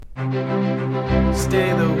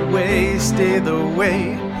Stay the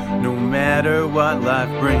way, no matter what life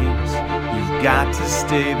brings. You've got to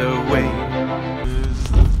stay the way.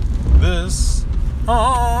 Is this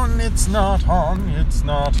on? It's not on, it's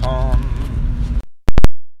not on.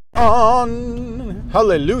 On.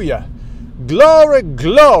 Hallelujah. Glory,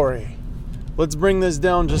 glory. Let's bring this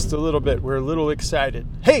down just a little bit. We're a little excited.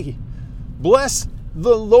 Hey, bless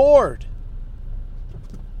the Lord.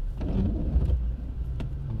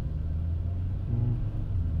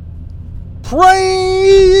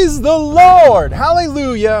 Praise the Lord.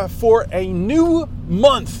 Hallelujah for a new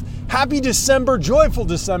month. Happy December, joyful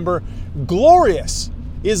December. Glorious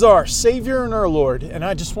is our Savior and our Lord, and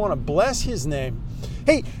I just want to bless His name.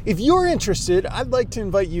 Hey, if you're interested, I'd like to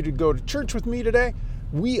invite you to go to church with me today.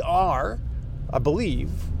 We are, I believe,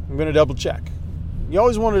 I'm going to double check. You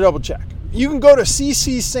always want to double check. You can go to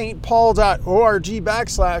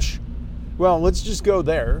ccstpaul.org/ well, let's just go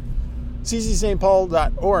there.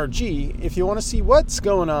 ccstpaul.org if you want to see what's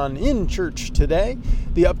going on in church today.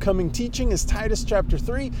 The upcoming teaching is Titus chapter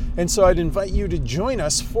 3, and so I'd invite you to join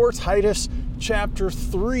us for Titus chapter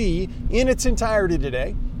 3 in its entirety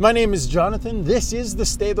today. My name is Jonathan. This is the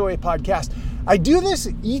Stay the Way podcast. I do this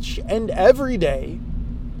each and every day,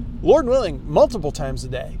 Lord willing, multiple times a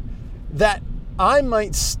day, that I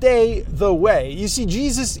might stay the way. You see,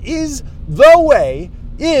 Jesus is the way,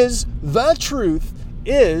 is the truth,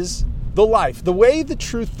 is the life, the way, the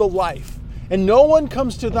truth, the life. And no one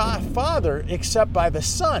comes to the Father except by the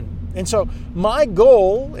Son. And so my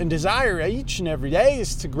goal and desire each and every day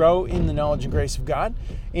is to grow in the knowledge and grace of God.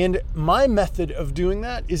 And my method of doing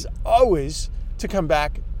that is always to come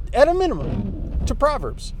back, at a minimum, to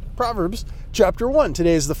Proverbs. Proverbs chapter 1.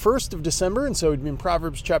 Today is the 1st of December, and so we'd be in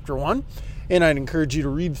Proverbs chapter 1. And I'd encourage you to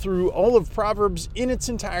read through all of Proverbs in its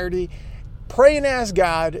entirety. Pray and ask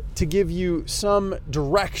God to give you some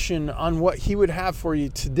direction on what He would have for you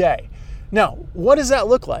today. Now, what does that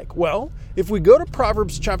look like? Well, if we go to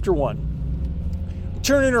Proverbs chapter 1,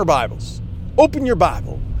 turn in our Bibles, open your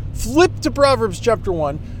Bible, flip to Proverbs chapter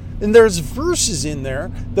 1, and there's verses in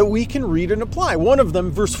there that we can read and apply. One of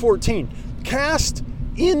them, verse 14, cast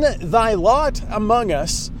in thy lot among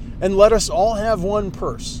us, and let us all have one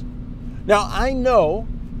purse. Now, I know,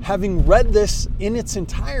 having read this in its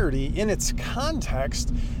entirety, in its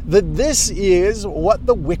context, that this is what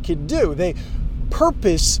the wicked do. They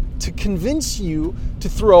purpose to convince you to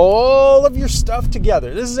throw all of your stuff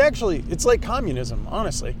together. This is actually, it's like communism,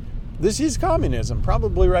 honestly. This is communism,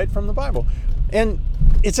 probably right from the Bible. And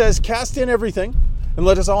it says, cast in everything and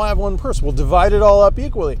let us all have one purse. We'll divide it all up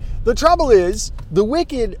equally. The trouble is, the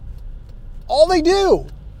wicked, all they do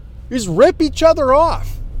is rip each other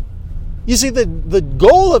off. You see, the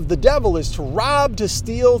goal of the devil is to rob, to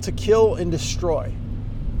steal, to kill, and destroy.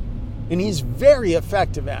 And he's very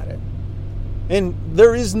effective at it. And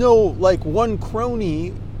there is no, like, one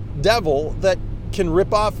crony devil that can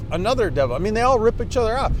rip off another devil. I mean, they all rip each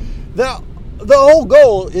other off. The whole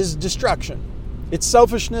goal is destruction. It's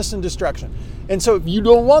selfishness and destruction. And so if you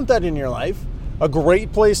don't want that in your life, a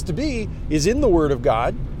great place to be is in the Word of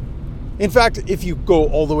God. In fact, if you go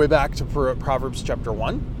all the way back to Proverbs chapter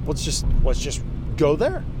 1, let's just go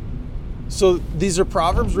there. So these are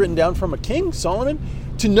Proverbs written down from a king, Solomon,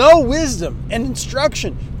 to know wisdom and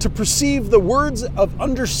instruction, to perceive the words of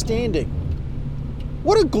understanding.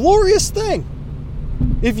 What a glorious thing.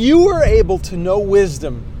 If you were able to know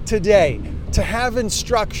wisdom today, to have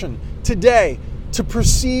instruction today, to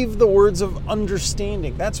perceive the words of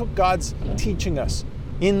understanding, that's what God's teaching us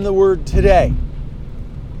in the Word today.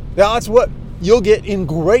 Now, that's what you'll get in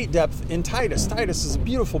great depth in Titus. Titus is a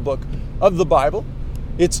beautiful book of the Bible.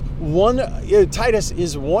 Titus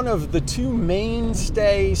is one of the two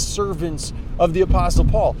mainstay servants of the Apostle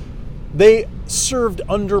Paul. They served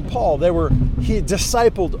under Paul. He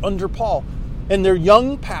discipled under Paul. And they're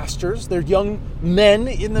young pastors, they're young men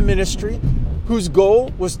in the ministry whose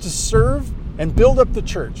goal was to serve and build up the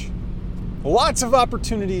church. Lots of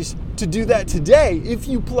opportunities to do that today if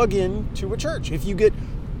you plug in to a church, if you get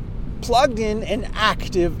plugged in and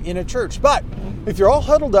active in a church. But if you're all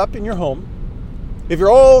huddled up in your home, if you're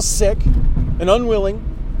all sick and unwilling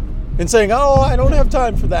and saying, oh, I don't have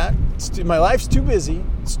time for that, my life's too busy,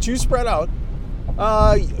 it's too spread out,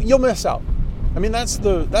 you'll miss out. I mean, that's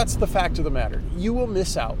the fact of the matter. You will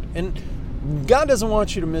miss out. And God doesn't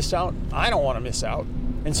want you to miss out. I don't want to miss out.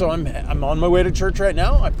 And so I'm on my way to church right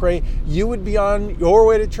now. I pray you would be on your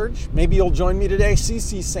way to church. Maybe you'll join me today,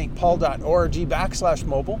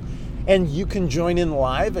 ccstpaul.org/mobile. And you can join in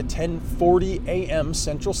live at 10:40 a.m.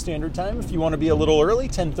 Central Standard Time. If you want to be a little early,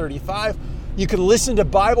 10:35. You can listen to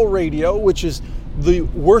Bible radio, which is the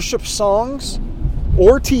worship songs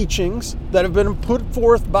or teachings that have been put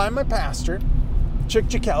forth by my pastor, Chick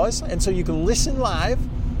Jackellis. And so you can listen live,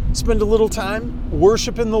 spend a little time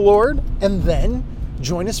worshiping the Lord, and then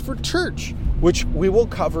join us for church, which we will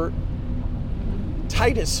cover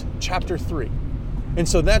Titus chapter 3. And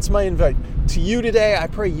so that's my invite to you today. I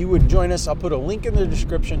pray you would join us. I'll put a link in the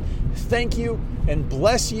description. Thank you and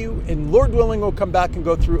bless you. And Lord willing, we'll come back and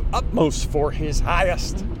go through Utmost for His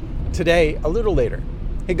Highest today a little later.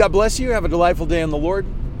 Hey, God bless you. Have a delightful day in the Lord.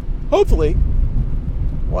 Hopefully,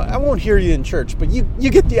 well, I won't hear you in church, but you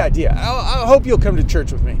get the idea. I hope you'll come to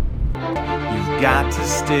church with me. You've got to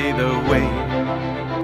stay the way.